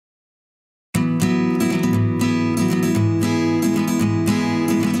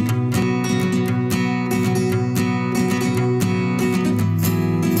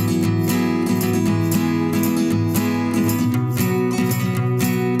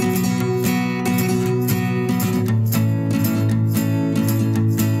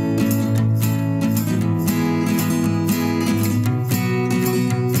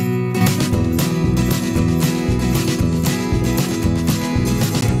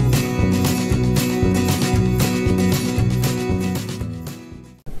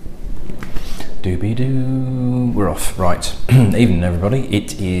Scooby-Doo, we're off. Right, evening everybody.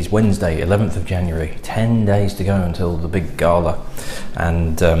 It is Wednesday, 11th of January, 10 days to go until the big gala.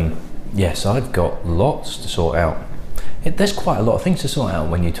 And yes, I've got lots to sort out. There's quite a lot of things to sort out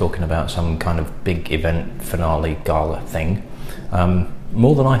when you're talking about some kind of big event finale gala thing.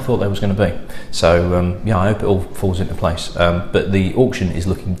 More than I thought there was going to be. So yeah, I hope it all falls into place. But the auction is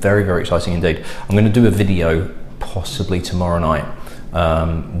looking very, very exciting indeed. I'm going to do a video possibly tomorrow night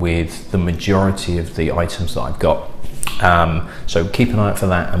with the majority of the items that I've got. So keep an eye out for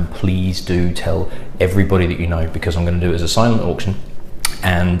that, and please do tell everybody that you know, because I'm going to do it as a silent auction,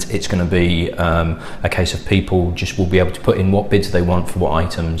 and it's going to be a case of people just will be able to put in what bids they want for what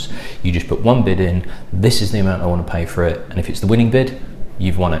items. You just put one bid in, this is the amount I want to pay for it, and if it's the winning bid,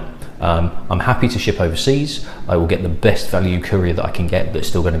 you've won it. I'm happy to ship overseas. I will get the best value courier that I can get that's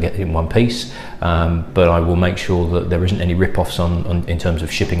still going to get it in one piece, but I will make sure that there isn't any rip-offs on in terms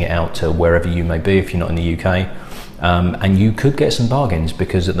of shipping it out to wherever you may be if you're not in the UK. And you could get some bargains,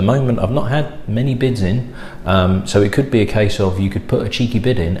 because at the moment I've not had many bids in, so it could be a case of you could put a cheeky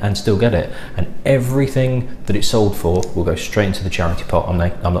bid in and still get it, and everything that it's sold for will go straight into the charity pot.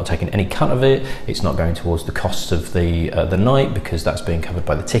 I'm not taking any cut of it. It's not going towards the costs of the night, because that's being covered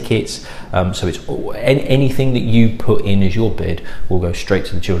by the tickets. So it's anything that you put in as your bid will go straight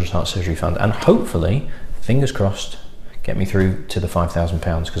to the Children's Heart Surgery Fund, and hopefully, fingers crossed, get me through to the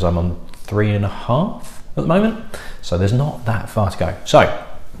 £5,000, because I'm on 3.5 at the moment, so there's not that far to go. So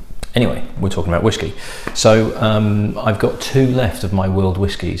anyway, we're talking about whiskey. So I've got 2 left of my world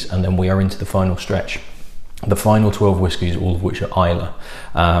whiskies, and then we are into the final stretch. The final 12 whiskies, all of which are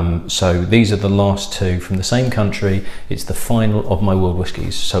Islay. So these are the last 2 from the same country. It's the final of my world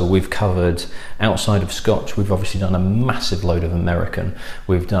whiskies. So we've covered, outside of Scotch, we've obviously done a massive load of American.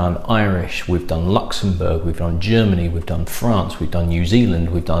 We've done Irish, we've done Luxembourg, we've done Germany, we've done France, we've done New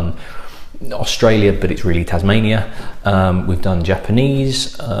Zealand, we've done Australia, but it's really Tasmania. We've done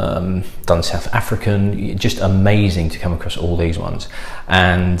Japanese, done South African. Just amazing to come across all these ones.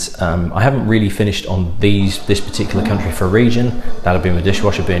 And I haven't really finished on this particular country for a region. That'll be my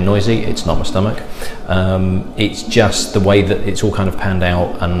dishwasher being noisy. It's not my stomach. It's just the way that it's all kind of panned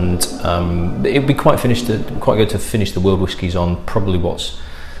out, and it'd be quite good to finish the world whiskies on probably what's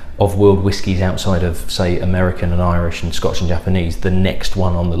of world whiskies outside of, say, American and Irish and Scotch and Japanese, the next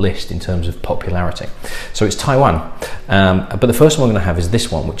one on the list in terms of popularity. So it's Taiwan, but the first one I'm going to have is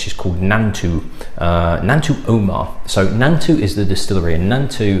this one, which is called Nantou, Nantou Omar. So Nantou is the distillery, and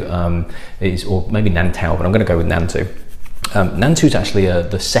Nantou is, or maybe Nantou, but I'm going to go with Nantou. Nantou is actually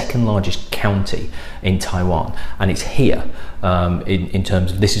the second largest county in Taiwan, and it's here in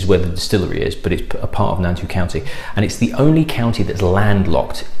terms of, this is where the distillery is, but it's a part of Nantou County, and it's the only county that's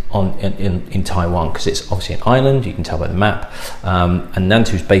landlocked in Taiwan, because it's obviously an island, you can tell by the map, and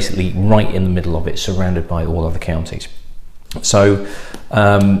Nantou is basically right in the middle of it, surrounded by all other counties. So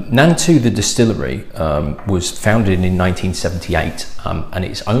Nantou, the distillery, was founded in 1978, and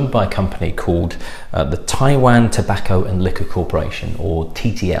it's owned by a company called the Taiwan Tobacco and Liquor Corporation, or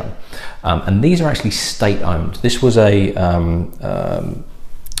TTL, and these are actually state-owned. This was a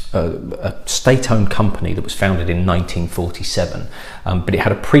state-owned company that was founded in 1947, but it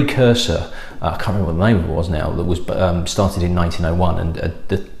had a precursor, I can't remember what the name of it was now, that was started in 1901, and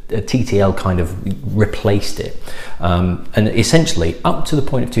the TTL kind of replaced it, and essentially up to the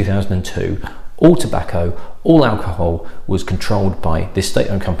point of 2002, all tobacco, all alcohol was controlled by this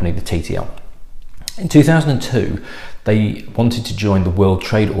state-owned company, the TTL. In 2002, they wanted to join the World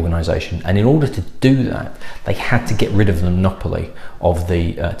Trade Organization, and in order to do that, they had to get rid of the monopoly of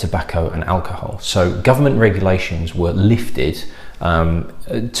the tobacco and alcohol. So government regulations were lifted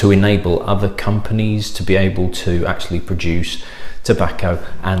to enable other companies to be able to actually produce tobacco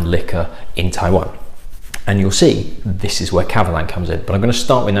and liquor in Taiwan. And you'll see this is where Kavalan comes in, but I'm going to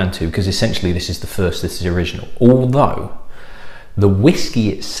start with Nantou, because essentially this is the first, this is original, although the whiskey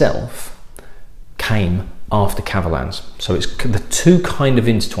itself came after Kavalan's. So it's the 2 kind of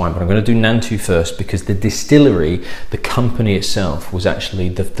intertwined, but I'm going to do Nantou first, because the distillery, the company itself, was actually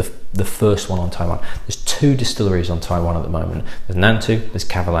the first one on Taiwan. There's 2 distilleries on Taiwan at the moment. There's Nantou, there's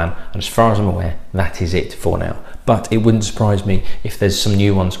Kavalan, and as far as I'm aware, that is it for now. But it wouldn't surprise me if there's some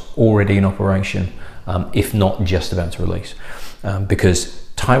new ones already in operation, if not just about to release. Because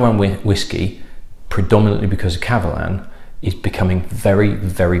Taiwan whiskey, predominantly because of Kavalan, is becoming very,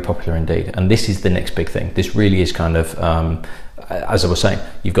 very popular indeed. And this is the next big thing. This really is kind of, as I was saying,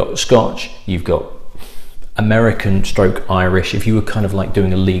 you've got Scotch, you've got American stroke Irish, if you were kind of like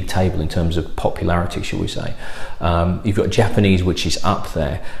doing a league table in terms of popularity, shall we say. You've got Japanese, which is up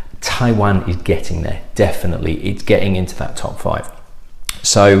there. Taiwan is getting there, definitely. It's getting into that top 5.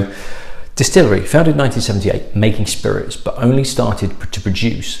 So Distillery, founded in 1978, making spirits, but only started to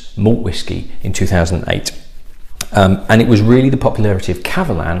produce malt whisky in 2008. And it was really the popularity of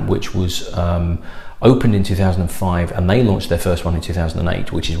Kavalan, which was opened in 2005, and they launched their first one in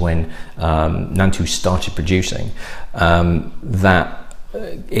 2008, which is when Nantou started producing, that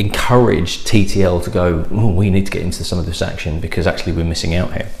encouraged TTL to go, oh, we need to get into some of this action because actually we're missing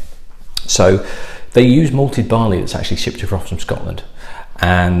out here. So they use malted barley that's actually shipped across from Scotland,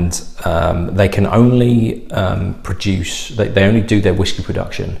 and they can only produce, they only do their whisky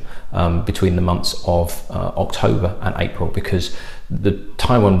production between the months of October and April, because the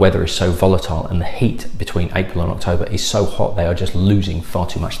Taiwan weather is so volatile and the heat between April and October is so hot, they are just losing far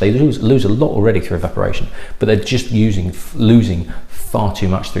too much. They lose a lot already through evaporation, but they're just losing far too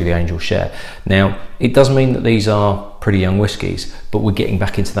much through the angel share. Now, it does mean that these are pretty young whiskies, but we're getting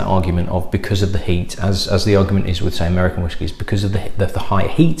back into that argument of, because of the heat, as the argument is with, say, American whiskies, because of the high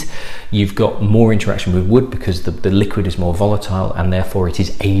heat, you've got more interaction with wood because the liquid is more volatile, and therefore it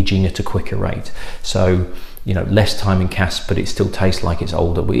is aging at a quicker rate. So, you know, less time in cask, but it still tastes like it's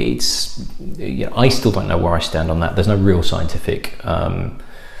older. It's, you know, I still don't know where I stand on that. There's no real scientific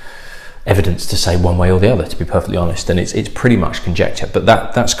evidence to say one way or the other, to be perfectly honest, and it's pretty much conjecture, but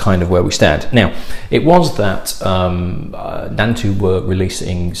that's kind of where we stand. Now, it was that Nantou were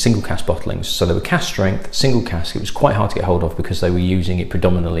releasing single cask bottlings, so they were cask strength, single cask. It was quite hard to get hold of because they were using it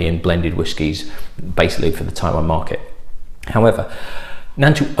predominantly in blended whiskies, basically for the Taiwan market. However,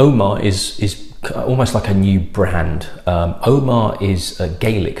 Nantou Omar is almost like a new brand. Omar is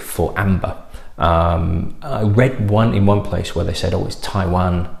Gaelic for amber. I read in one place where they said, oh, it's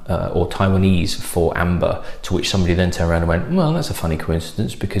Taiwan or Taiwanese for amber, to which somebody then turned around and went, well, that's a funny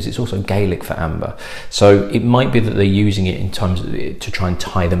coincidence because it's also Gaelic for amber. So it might be that they're using it in times to try and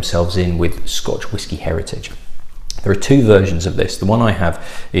tie themselves in with Scotch whisky heritage. There are two versions of this. The one I have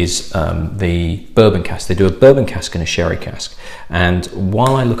is the bourbon cask. They do a bourbon cask and a sherry cask. And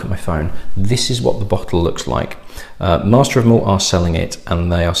while I look at my phone, this is what the bottle looks like. Master of Malt are selling it,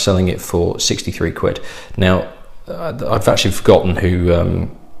 and they are selling it for 63 quid. Now, I've actually forgotten who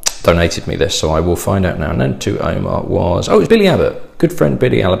donated me this, so I will find out now. Nantou Omar was, oh, it's Billy Abbott. Good friend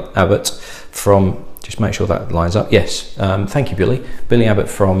Billy Abbott from, just make sure that lines up. Yes, thank you, Billy. Billy Abbott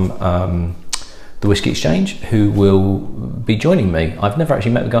from the Whisky Exchange, who will be joining me. I've never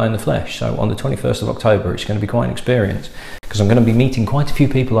actually met the guy in the flesh, so on the 21st of October it's going to be quite an experience, because I'm going to be meeting quite a few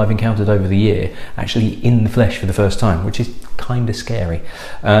people I've encountered over the year actually in the flesh for the first time, which is kind of scary.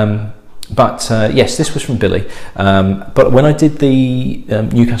 But yes, this was from Billy. But when I did the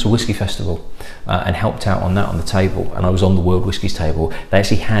Newcastle Whisky Festival and helped out on that on the table, and I was on the World Whiskies table, they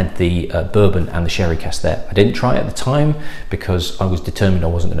actually had the bourbon and the sherry cask there. I didn't try it at the time because I was determined I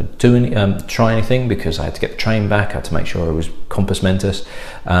wasn't going to try anything, because I had to get the train back, I had to make sure I was compos mentis,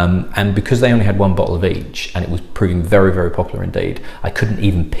 and because they only had one bottle of each and it was proving very, very popular indeed, I couldn't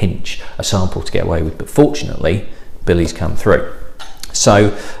even pinch a sample to get away with. But fortunately, Billy's come through. So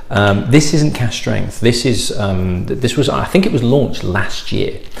this isn't cask strength. This is I think it was launched last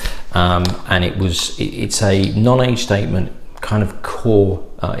year, and it's a non-age statement kind of core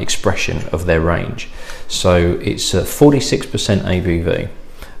expression of their range. So it's 46% ABV,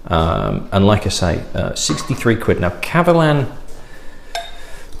 and like I say, 63 quid. Now Kavalan,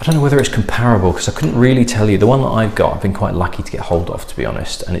 I don't know whether it's comparable, because I couldn't really tell you. The one that I've got, I've been quite lucky to get hold of, to be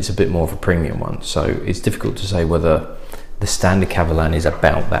honest, and it's a bit more of a premium one. So it's difficult to say whether the standard Kavalan is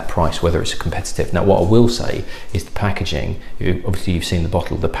about that price, whether it's competitive. Now, what I will say is the packaging. Obviously, you've seen the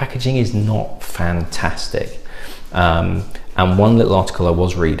bottle. The packaging is not fantastic. And one little article I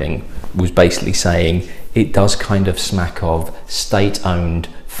was reading was basically saying it does kind of smack of state-owned,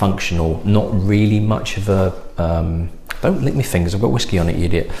 functional, not really much of a... don't lick my fingers, I've got whiskey on it, you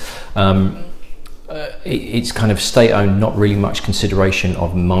idiot. It's kind of state-owned, not really much consideration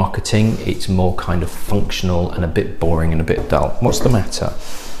of marketing. It's more kind of functional and a bit boring and a bit dull. What's the matter?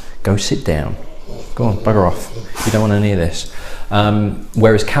 Go sit down. Go on, bugger off. You don't want any of this.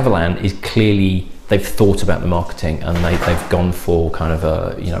 Whereas Kavalan is clearly, they've thought about the marketing, and they've gone for kind of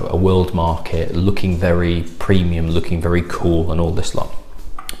a world market, looking very premium, looking very cool, and all this lot.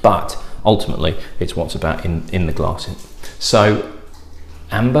 But ultimately, it's what's about in the glass. So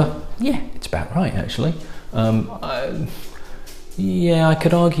amber, yeah, it's about right actually. Yeah, I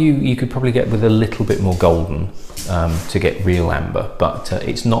could argue you could probably get with a little bit more golden to get real amber, but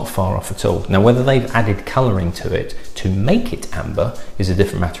it's not far off at all. Now, whether they've added colouring to it to make it amber is a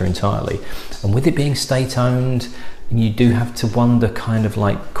different matter entirely. And with it being state-owned, you do have to wonder, kind of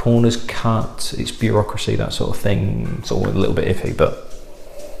like corners cut, it's bureaucracy, that sort of thing. It's all a little bit iffy, but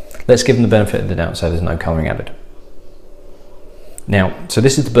let's give them the benefit of the doubt and say there's no colouring added. Now, so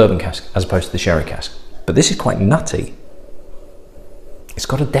this is the bourbon cask as opposed to the sherry cask, but this is quite nutty. It's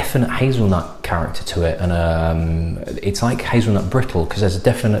got a definite hazelnut character to it, and it's like hazelnut brittle because there's a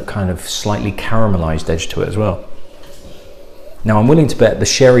definite kind of slightly caramelized edge to it as well. Now, I'm willing to bet the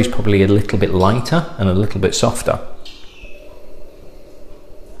sherry's probably a little bit lighter and a little bit softer.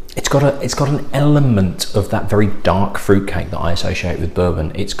 It's got an element of that very dark fruitcake that I associate with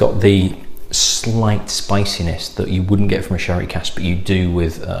bourbon. It's got the slight spiciness that you wouldn't get from a sherry cask, but you do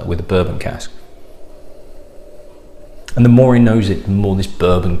with a bourbon cask. And the more he knows it, the more this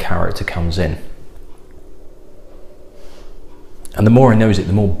bourbon character comes in. And the more he knows it,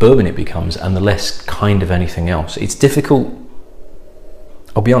 the more bourbon it becomes, and the less kind of anything else. It's difficult.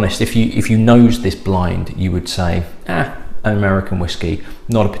 I'll be honest, if you nose this blind, you would say, an American whiskey,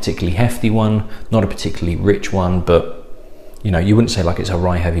 not a particularly hefty one, not a particularly rich one, but you know, you wouldn't say like it's a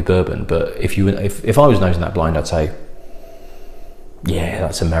rye heavy bourbon. But if I was nosing that blind, I'd say, yeah,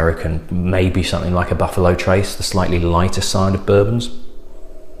 that's American. Maybe something like a Buffalo Trace, the slightly lighter side of bourbons.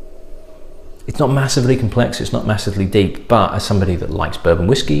 It's not massively complex, it's not massively deep, but as somebody that likes bourbon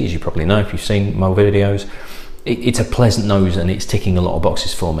whiskey, as you probably know if you've seen my videos, it's a pleasant nose and it's ticking a lot of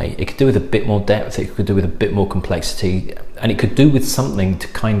boxes for me. It could do with a bit more depth, it could do with a bit more complexity, and it could do with something to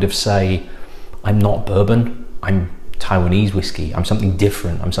kind of say, I'm not bourbon, I'm Taiwanese whiskey, I'm something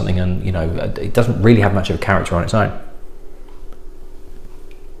different, I'm something, and you know, it doesn't really have much of a character on its own.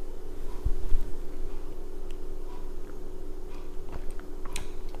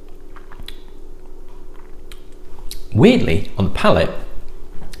 Weirdly, on the palate,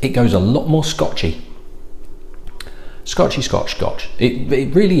 it goes a lot more scotchy. Scotchy scotch.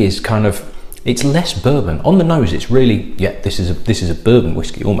 It really is kind of, it's less bourbon. On the nose, it's really, yeah, this is a bourbon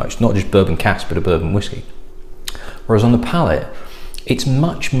whiskey almost, not just bourbon cask, but a bourbon whiskey. Whereas on the palate, it's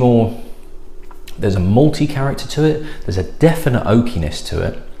much more, there's a malty character to it, there's a definite oakiness to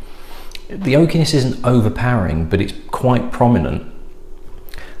it. The oakiness isn't overpowering, but it's quite prominent,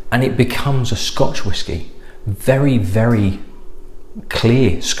 and it becomes a Scotch whiskey. Very, very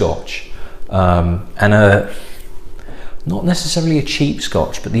clear Scotch, and not necessarily a cheap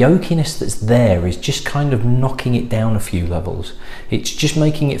Scotch, but the oakiness that's there is just kind of knocking it down a few levels. It's just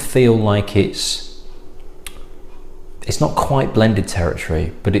making it feel like it's not quite blended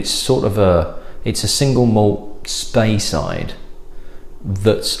territory, but it's sort of it's a single malt Speyside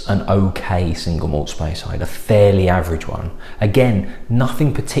that's an okay single malt Speyside, a fairly average one. Again,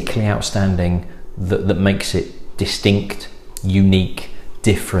 nothing particularly outstanding that makes it distinct, unique,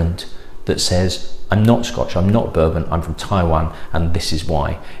 different, that says, I'm not Scotch, I'm not bourbon, I'm from Taiwan, and this is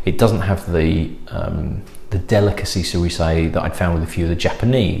why. It doesn't have the delicacy, so we say, that I'd found with a few of the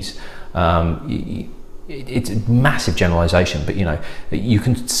Japanese. It's a massive generalization, but you know, you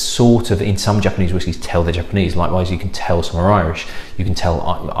can sort of, in some Japanese whiskies, tell they're Japanese. Likewise, you can tell some are Irish. You can tell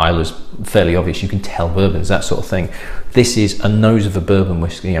Isla's fairly obvious. You can tell bourbons, that sort of thing. This is a nose of a bourbon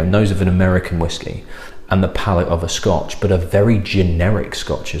whiskey, you know, nose of an American whiskey, and the palate of a Scotch, but a very generic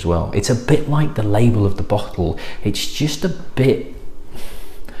Scotch as well. It's a bit like the label of the bottle. It's just a bit,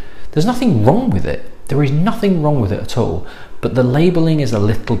 there's nothing wrong with it. There is nothing wrong with it at all. But the labelling is a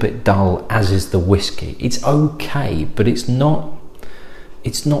little bit dull, as is the whiskey. It's okay, but it's not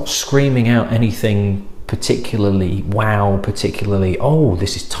screaming out anything particularly wow, particularly, oh,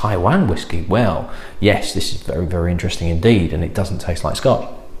 this is Taiwan whiskey. Well, yes, this is very, very interesting indeed, and it doesn't taste like Scotch.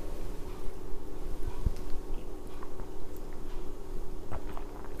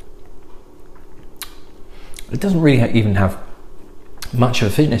 It doesn't really even have much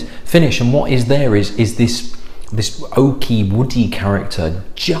of a finish, and what is there is this oaky, woody character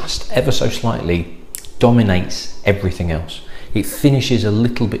just ever so slightly dominates everything else. It finishes a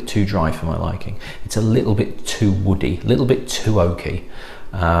little bit too dry for my liking. It's a little bit too woody, a little bit too oaky,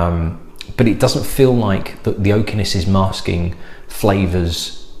 but it doesn't feel like the oakiness is masking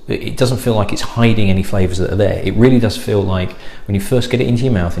flavours. It doesn't feel like it's hiding any flavours that are there. It really does feel like when you first get it into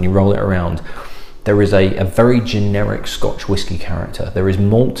your mouth and you roll it around, there is a very generic Scotch whiskey character. There is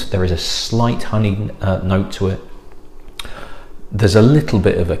malt, there is a slight honey note to it. There's a little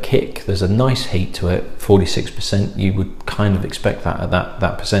bit of a kick, there's a nice heat to it, 46%, you would kind of expect that at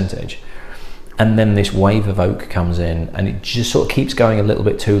that percentage. And then this wave of oak comes in and it just sort of keeps going a little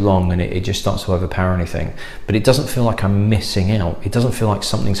bit too long, and it just starts to overpower anything. But it doesn't feel like I'm missing out. It doesn't feel like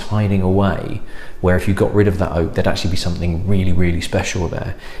something's hiding away, where if you got rid of that oak, there'd actually be something really, really special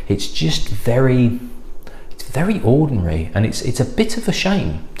there. It's just very ordinary, and it's a bit of a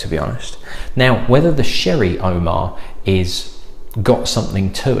shame, to be honest. Now, whether the sherry Omar is got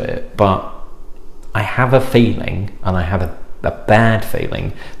something to it, but I have a feeling, and I have a bad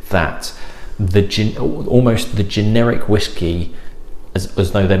feeling, that almost the generic whiskey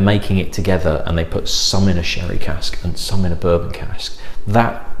as though they're making it together, and they put some in a sherry cask and some in a bourbon cask.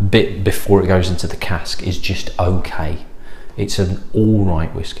 That bit before it goes into the cask is just okay. It's an all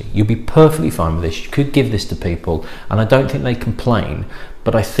right whiskey. You'll be perfectly fine with this. You could give this to people, and I don't think they complain,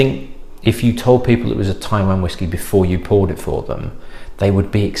 but I think if you told people it was a Taiwan whiskey before you poured it for them, they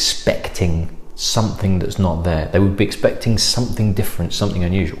would be expecting something that's not there. They would be expecting something different, something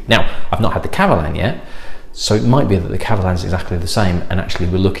unusual. Now, I've not had the Cavalan yet, so it might be that the Cavalan's exactly the same, and actually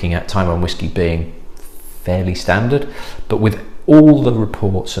we're looking at Taiwan whiskey being fairly standard. But with all the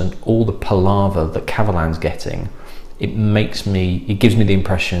reports and all the palaver that Cavalan's getting, it gives me the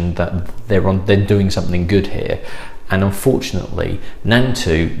impression that they're doing something good here. And unfortunately,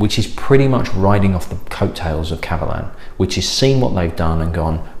 Nantou, which is pretty much riding off the coattails of Cavalan, which has seen what they've done and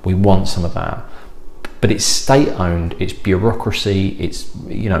gone, we want some of that. But it's state-owned, it's bureaucracy, it's,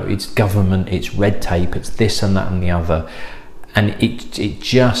 you know, it's government, it's red tape, it's this and that and the other, and it's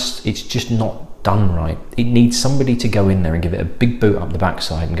just not done right. It needs somebody to go in there and give it a big boot up the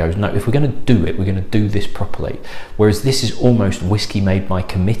backside and goes, no, if we're going to do it, we're going to do this properly. Whereas this is almost whiskey made by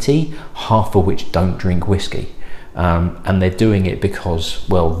committee, half of which don't drink whiskey. And they're doing it because,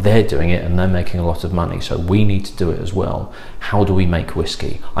 well, they're doing it and they're making a lot of money, so we need to do it as well. How do we make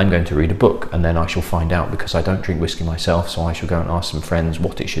whiskey? I'm going to read a book and then I shall find out, because I don't drink whiskey myself, so I shall go and ask some friends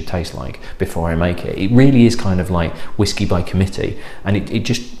what it should taste like before I make it. It really is kind of like whiskey by committee, and it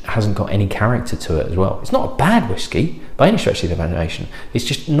just hasn't got any character to it as well. It's not a bad whiskey by any stretch of the imagination, it's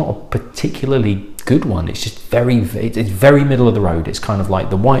just not a particularly good one. It's just it's very middle of the road. It's kind of like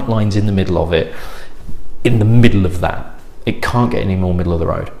the white line's in the middle of it. In the middle of that, it can't get any more middle of the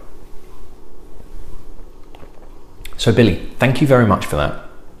road. So Billy, thank you very much for that.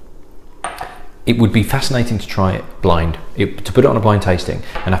 It would be fascinating to try it blind, to put it on a blind tasting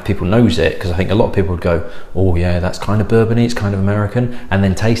and have people nose it, because I think a lot of people would go, oh yeah, that's kind of bourbony, it's kind of American, and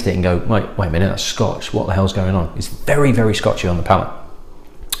then taste it and go, wait a minute, that's Scotch, what the hell's going on? It's very, very Scotchy on the palate.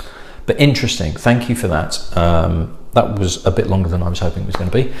 But interesting, thank you for that. That was a bit longer than I was hoping it was going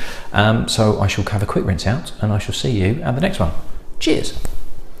to be. So I shall have a quick rinse out and I shall see you at the next one. Cheers.